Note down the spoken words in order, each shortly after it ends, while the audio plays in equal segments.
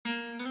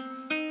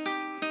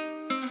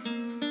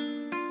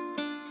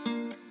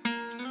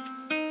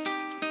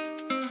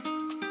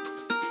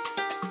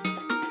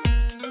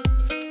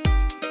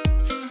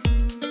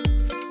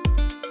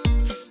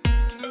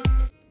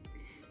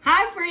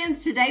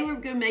today we're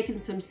going to be making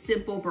some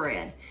simple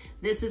bread.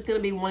 This is going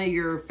to be one of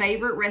your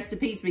favorite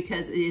recipes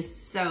because it is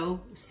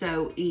so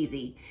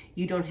easy.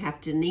 You don't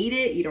have to knead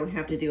it. You don't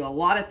have to do a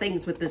lot of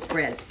things with this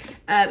bread.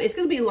 It's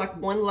going to be like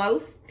one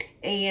loaf,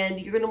 and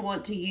you're going to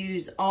want to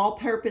use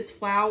all-purpose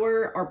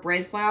flour or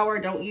bread flour.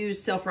 Don't use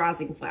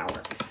self-rising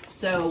flour.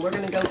 So we're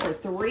going to go for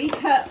 3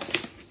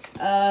 cups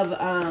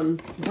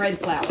of bread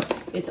flour.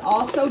 It's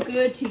also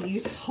good to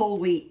use whole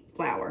wheat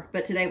flour,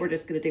 but today we're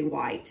just going to do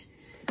white.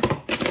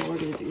 So we're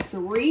going to do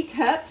 3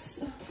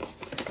 cups.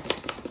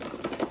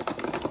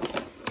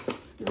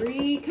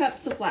 3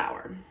 cups of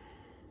flour.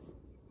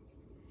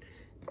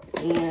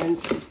 And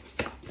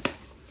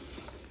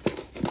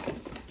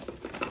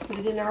put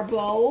it in our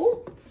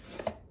bowl.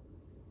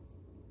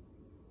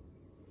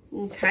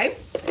 Okay.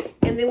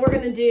 And then we're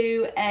going to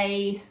do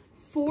a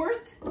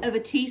 1/4 of a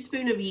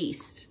teaspoon of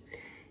yeast.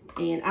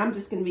 And I'm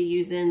just going to be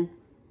using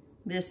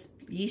this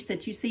yeast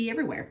that you see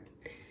everywhere.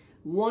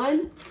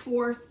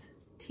 1/4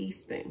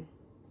 teaspoon.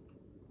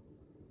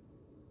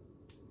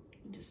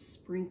 Just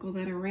sprinkle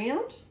that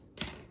around.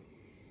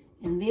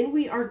 And then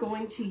we are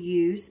going to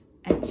use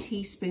a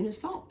teaspoon of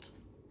salt.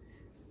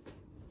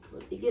 So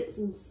let me get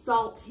some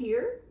salt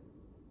here.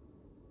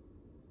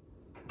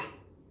 Put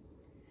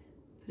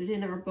it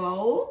in our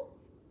bowl.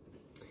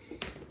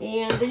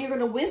 And then you're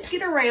going to whisk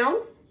it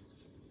around.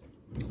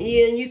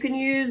 And you can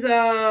use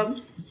a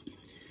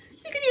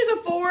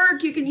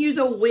fork, you can use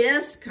a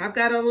whisk. I've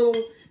got a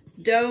little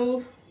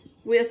dough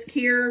whisk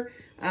here.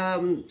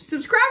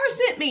 Subscriber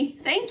sent me.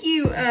 Thank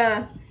you,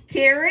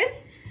 Karen.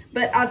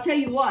 But I'll tell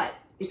you what,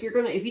 if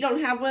you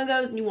don't have one of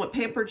those and you want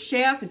Pampered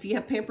Chef, if you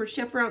have Pampered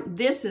Chef around,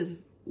 this is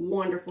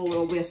wonderful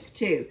little whisk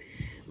too.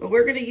 But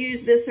we're going to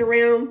use this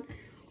around,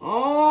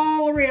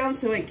 all around,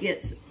 so it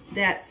gets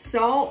that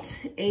salt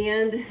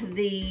and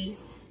the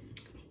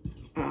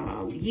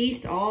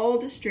yeast all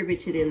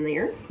distributed in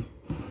there.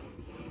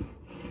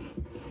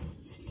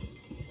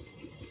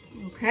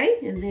 Okay,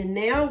 and then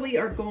now we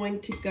are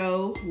going to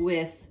go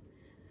with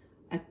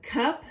 1.5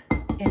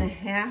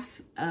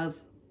 cups of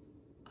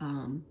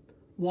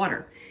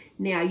water.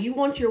 Now you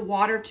want your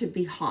water to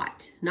be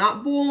hot,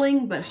 not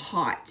boiling, but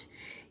hot.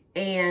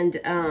 And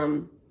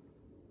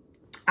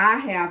I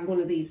have one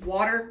of these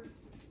water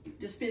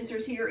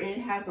dispensers here, and it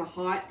has a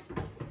hot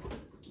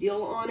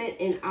deal on it,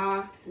 and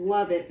I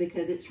love it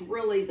because it's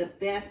really the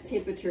best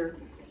temperature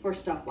for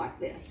stuff like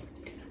this.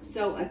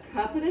 So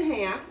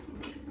 1.5 cups.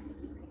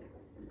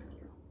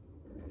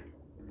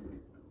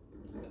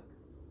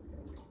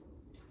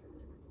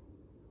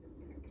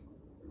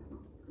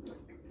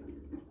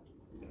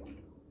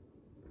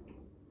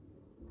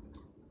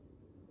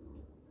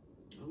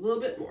 A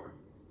little bit more.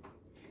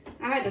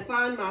 I had to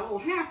find my little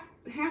half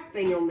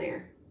thing on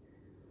there.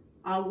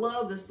 I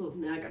love this little,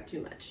 now I got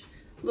too much.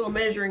 Little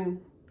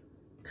measuring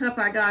cup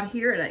I got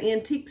here at an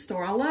antique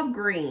store. I love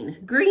green.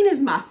 Green is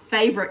my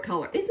favorite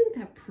color. Isn't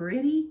that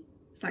pretty?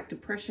 It's like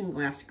depression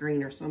glass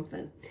green or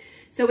something.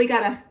 So we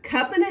got 1.5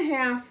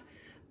 cups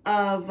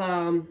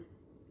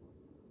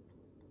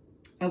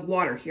of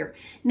water here.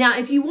 Now,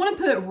 if you want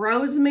to put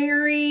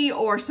rosemary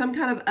or some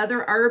kind of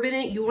other herb in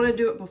it, you want to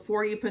do it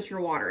before you put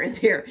your water in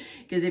there.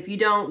 Because if you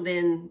don't,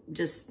 then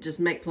just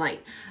make plain.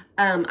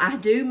 I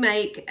do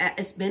make,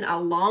 it's been a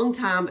long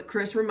time, but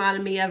Chris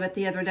reminded me of it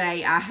the other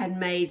day. I had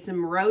made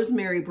some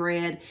rosemary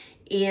bread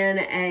in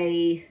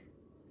a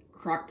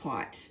crock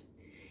pot.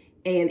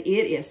 And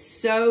it is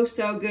so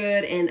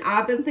good. And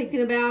I've been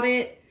thinking about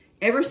it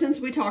ever since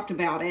we talked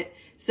about it.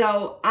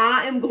 So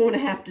I am going to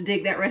have to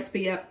dig that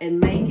recipe up and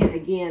make it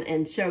again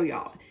and show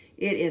y'all.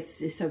 It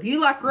is, so if you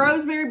like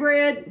rosemary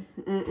bread,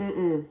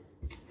 and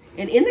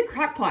in the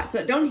crock pot, so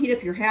it don't heat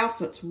up your house,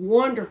 so it's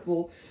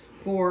wonderful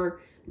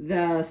for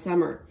the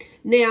summer.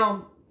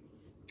 Now,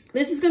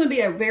 this is going to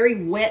be a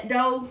very wet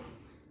dough.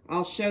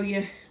 I'll show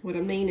you what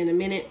I mean in a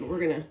minute, but we're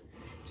going to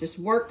just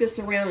work this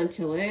around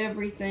until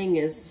everything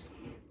is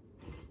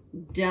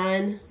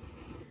done.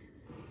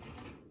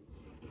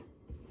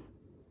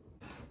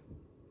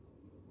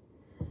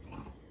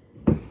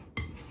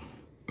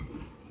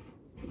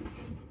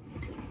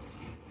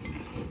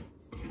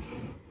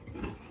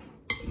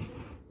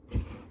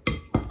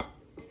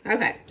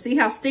 Okay, see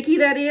how sticky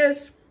that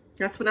is?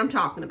 That's what I'm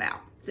talking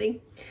about,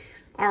 see?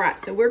 All right,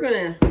 so we're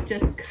gonna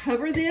just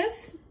cover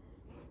this,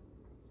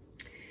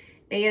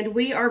 and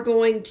we are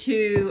going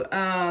to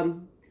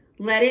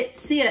let it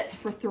sit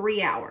for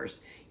 3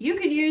 hours. You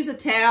can use a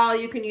towel,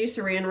 you can use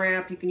saran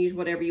wrap, you can use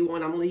whatever you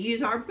want. I'm gonna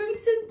use our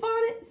Boots and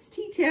Bonnets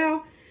tea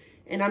towel,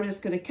 and I'm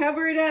just gonna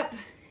cover it up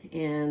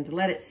and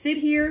let it sit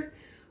here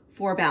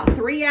for about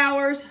 3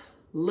 hours,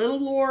 a little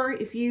more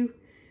if you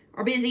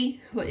are busy.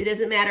 It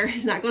doesn't matter,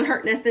 it's not gonna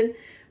hurt nothing.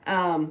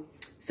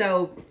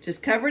 So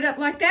just cover it up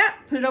like that,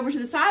 put it over to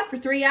the side for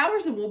 3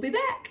 hours, and we'll be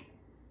back.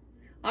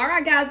 All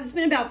right, guys, it's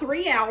been about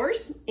 3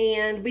 hours,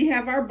 and we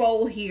have our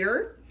bowl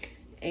here.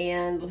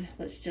 And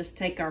let's just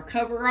take our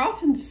cover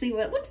off and see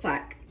what it looks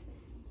like.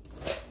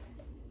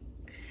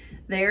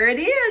 There it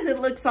is. It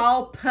looks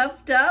all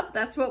puffed up.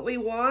 That's what we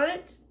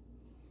want.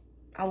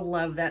 I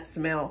love that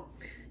smell.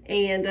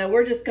 And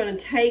we're just going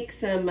to take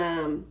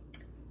some,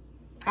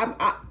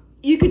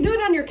 you can do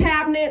it on your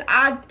cabinet.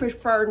 I'd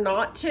prefer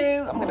not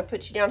to. I'm going to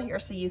put you down here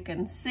so you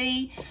can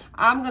see.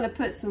 I'm going to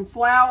put some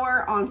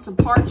flour on some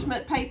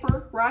parchment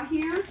paper right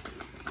here.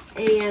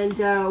 And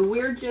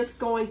we're just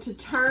going to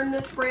turn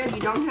this bread.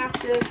 You don't have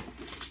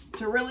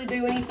to really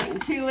do anything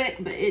to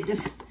it, but it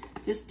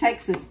just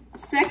takes a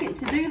second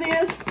to do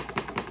this.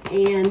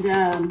 And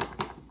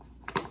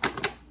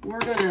we're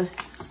going to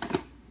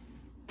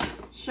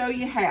show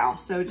you how.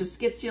 So just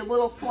get you a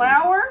little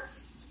flour.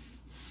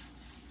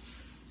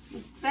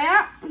 Like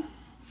that.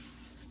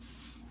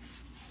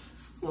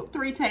 Well,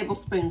 3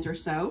 tablespoons or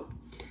so.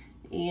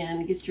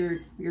 And get your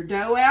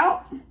dough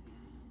out.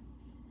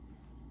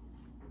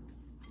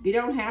 You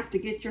don't have to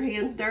get your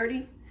hands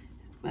dirty,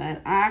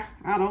 but I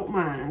don't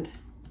mind.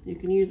 You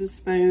can use a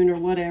spoon or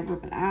whatever,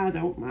 but I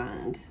don't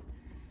mind.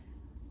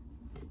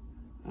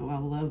 Oh, I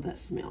love that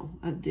smell.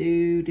 I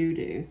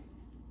do.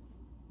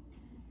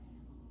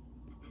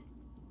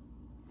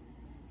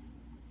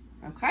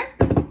 Okay.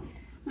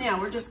 Now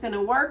we're just going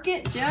to work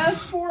it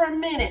just for a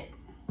minute.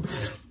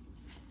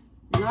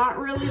 Not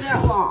really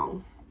that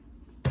long.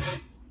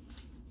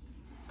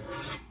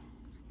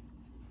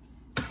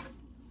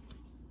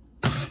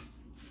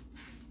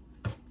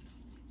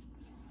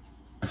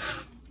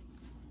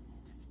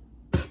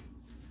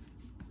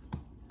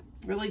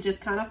 Really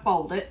just kind of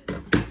fold it.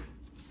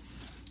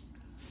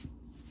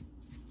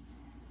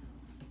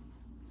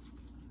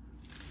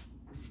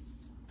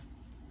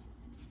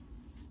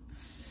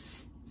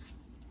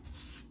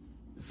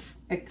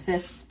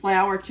 Excess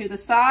flour to the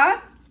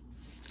side.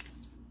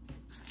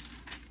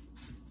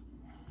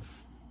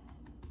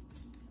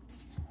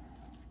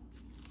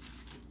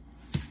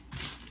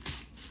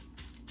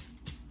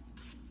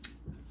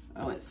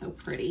 Oh, it's so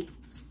pretty.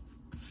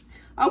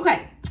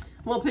 Okay,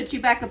 we'll put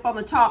you back up on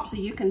the top so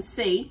you can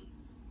see.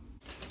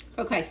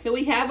 Okay, so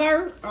we have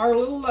our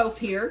little loaf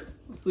here.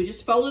 We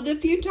just folded it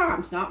a few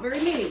times, not very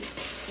many.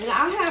 And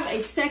I have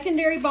a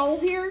secondary bowl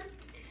here.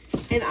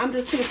 And I'm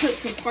just going to put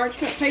some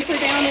parchment paper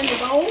down in the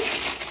bowl.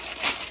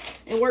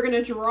 And we're going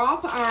to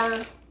drop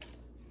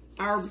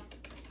our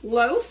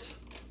loaf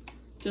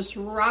just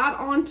right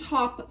on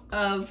top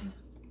of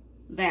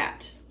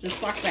that.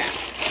 Just like that.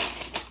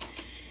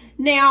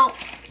 Now,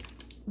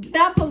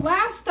 about the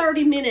last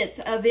 30 minutes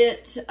of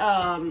it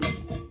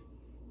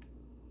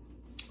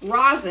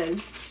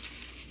rising,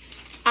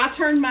 I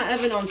turned my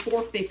oven on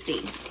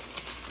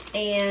 450.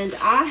 And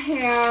I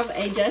have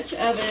a Dutch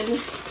oven.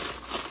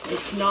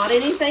 It's not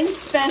anything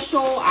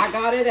special. I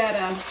got it at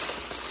a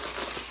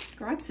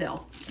garage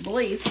sale, I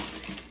believe.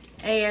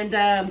 And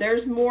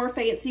there's more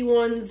fancy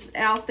ones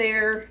out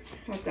there.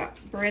 I've got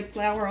bread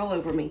flour all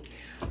over me.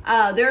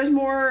 There's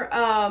more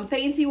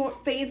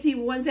fancy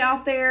ones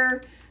out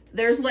there.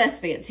 There's less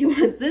fancy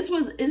ones. This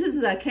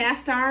is a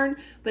cast iron,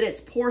 but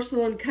it's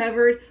porcelain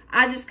covered.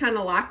 I just kind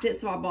of liked it,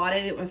 so I bought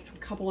it. It was a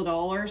couple of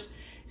dollars.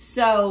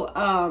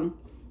 So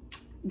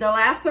the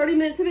last 30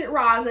 minutes of it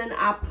rising,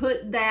 I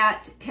put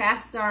that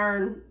cast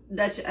iron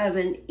Dutch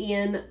oven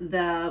in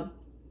the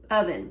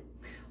oven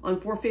on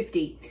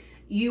 450.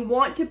 You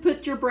want to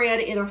put your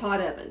bread in a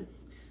hot oven.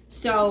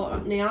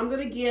 So now I'm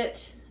going to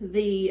get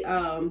the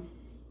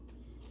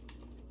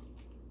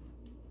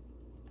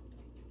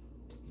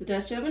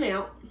Dutch oven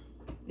out.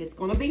 It's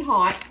going to be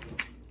hot.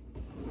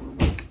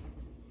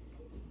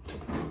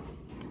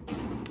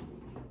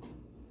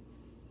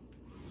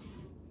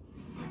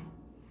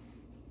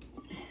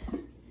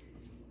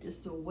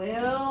 Just a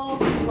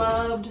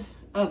well-loved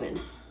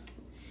oven.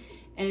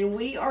 And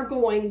we are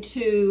going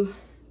to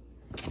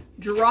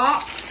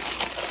drop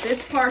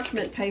this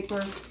parchment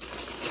paper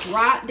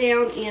right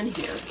down in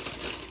here.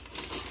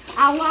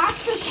 I like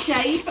the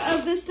shape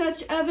of this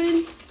Dutch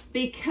oven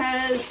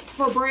because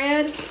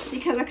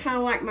I kind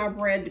of like my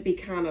bread to be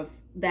kind of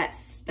that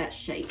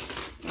shape.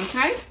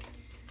 Okay,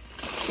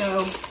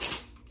 so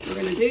we're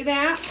going to do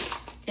that,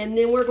 and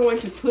then we're going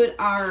to put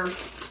our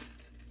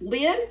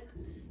lid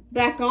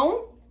back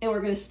on, and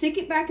we're going to stick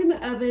it back in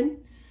the oven,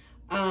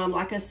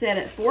 like I said,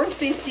 at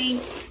 450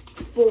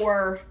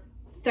 for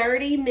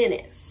 30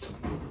 minutes.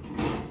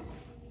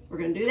 We're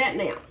going to do that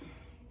now.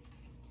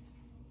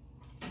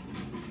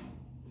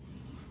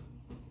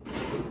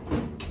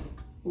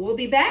 We'll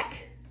be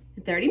back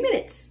in 30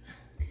 minutes.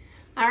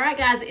 All right,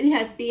 guys, it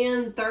has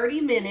been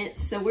 30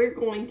 minutes, so we're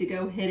going to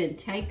go ahead and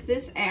take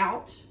this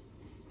out,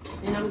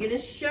 and I'm going to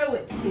show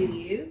it to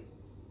you.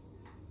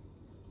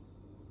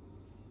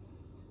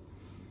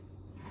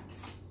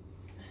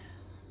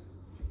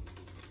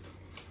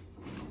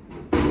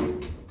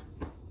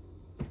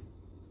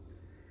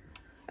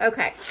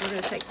 Okay, we're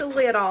going to take the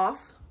lid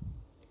off,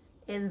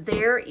 and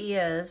there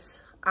is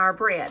our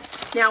bread.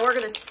 Now we're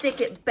going to stick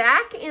it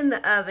back in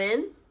the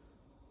oven.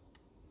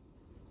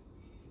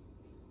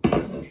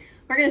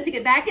 We're going to stick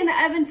it back in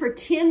the oven for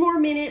 10 more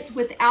minutes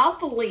without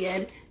the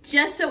lid,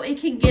 just so it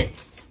can get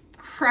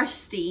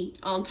crusty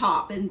on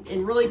top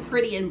and really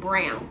pretty and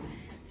brown.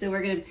 So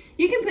we're going to,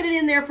 you can put it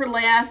in there for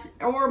less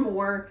or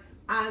more.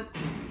 I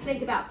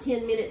think about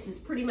 10 minutes is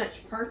pretty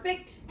much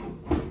perfect.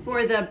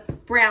 for the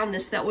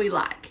brownness that we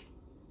like.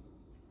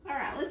 All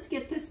right, let's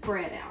get this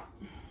bread out.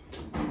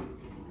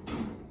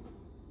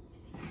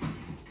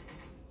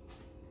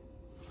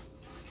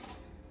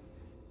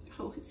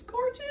 Oh, it's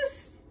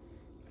gorgeous.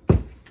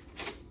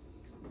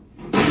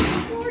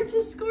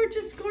 Gorgeous,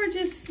 gorgeous,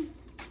 gorgeous.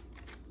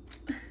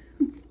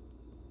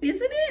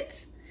 Isn't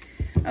it?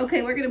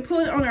 Okay, we're gonna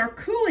put it on our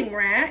cooling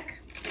rack.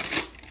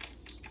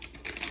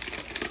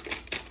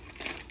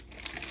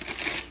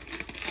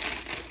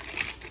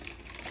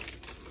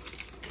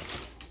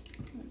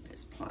 Move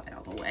this pot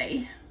out of the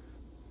way.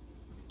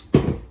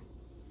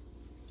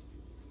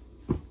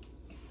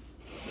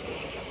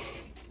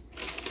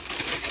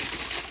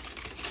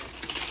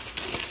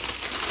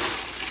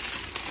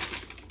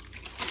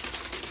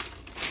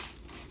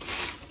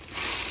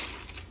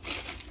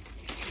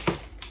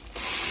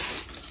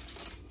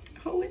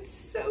 Oh, it's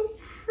so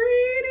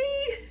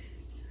pretty.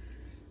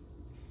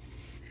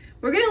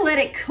 We're gonna let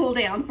it cool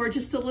down for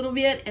just a little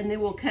bit and then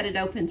we'll cut it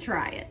open and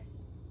try it.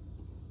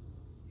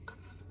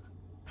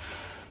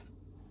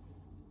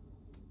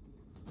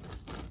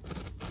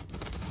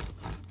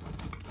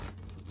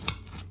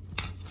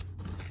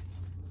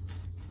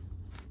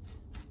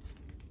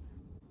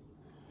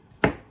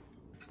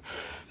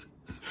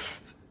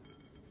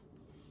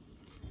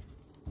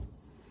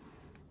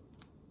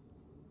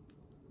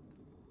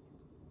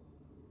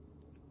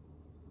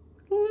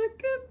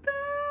 Look at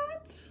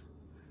that.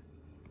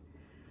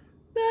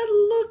 That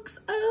looks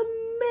amazing.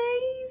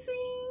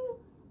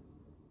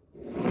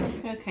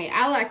 Okay,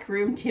 I like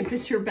room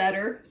temperature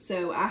butter,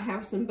 so I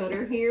have some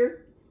butter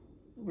here.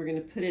 We're gonna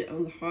put it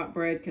on the hot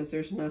bread because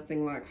there's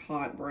nothing like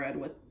hot bread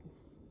with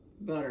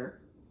butter.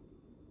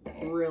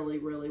 Really,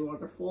 really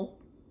wonderful.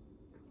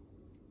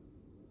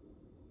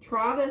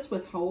 Try this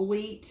with whole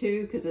wheat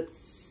too because it's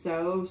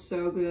so,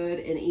 so good,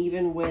 and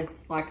even with,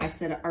 like I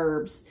said,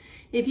 herbs.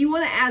 If you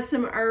want to add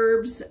some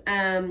herbs,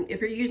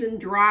 if you're using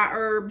dry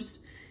herbs,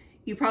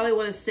 you probably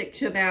want to stick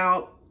to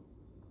about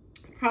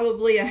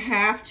probably a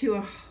half to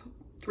a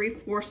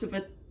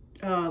 3/4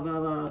 of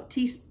a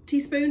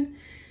teaspoon.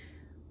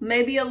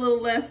 Maybe a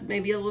little less,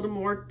 maybe a little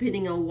more,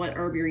 depending on what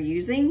herb you're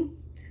using.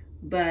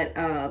 But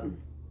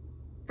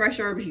fresh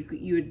herbs,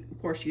 you would,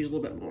 of course, use a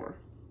little bit more.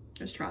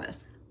 Let's try this.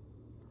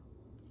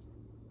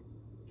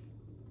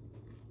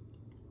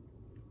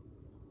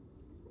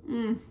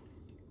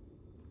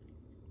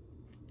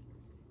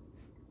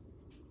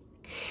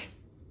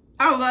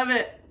 I love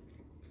it.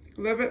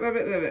 Love it, love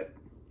it, love it.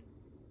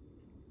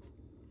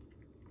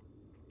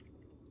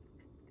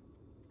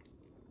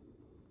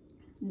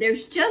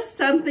 There's just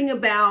something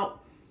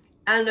about,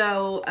 I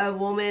know, a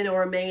woman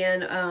or a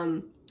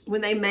man,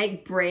 when they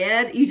make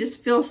bread, you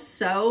just feel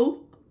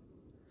so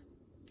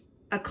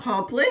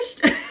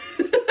accomplished.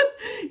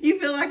 You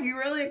feel like you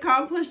really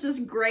accomplished this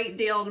great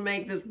deal to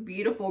make this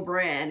beautiful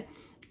bread.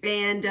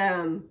 And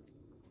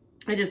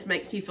it just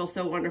makes you feel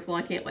so wonderful.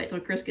 I can't wait till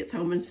Chris gets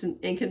home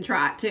and can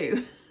try it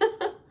too.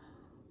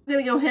 I'm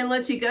gonna go ahead and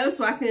let you go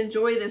so I can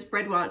enjoy this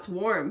bread while it's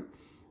warm.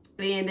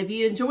 And if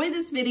you enjoy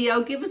this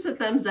video, give us a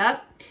thumbs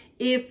up.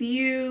 If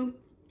you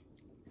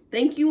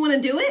think you want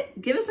to do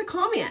it, give us a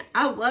comment.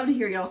 I'd love to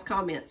hear y'all's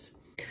comments.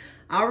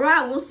 All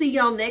right, we'll see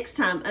y'all next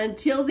time.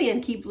 Until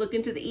then, keep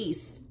looking to the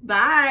east.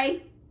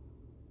 Bye.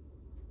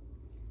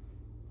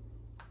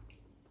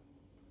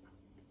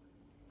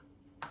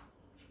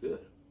 Good.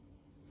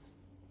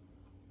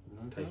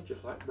 Tastes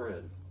just like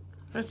bread.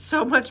 It's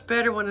so much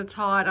better when it's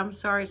hot. I'm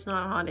sorry it's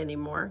not hot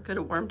anymore. Could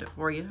have warmed it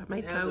for you. I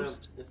made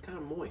toast. It's kind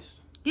of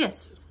moist.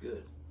 Yes. It's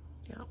good.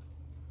 Yeah.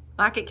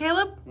 Like it,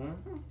 Caleb?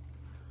 Mm-hmm.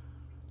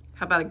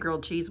 How about a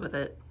grilled cheese with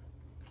it?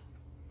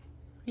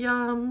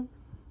 Yum.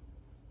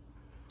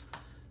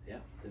 Yeah,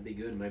 it'd be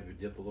good. Maybe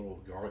dip a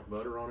little garlic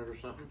butter on it or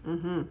something.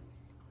 Mm-hmm.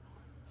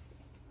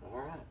 All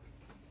right.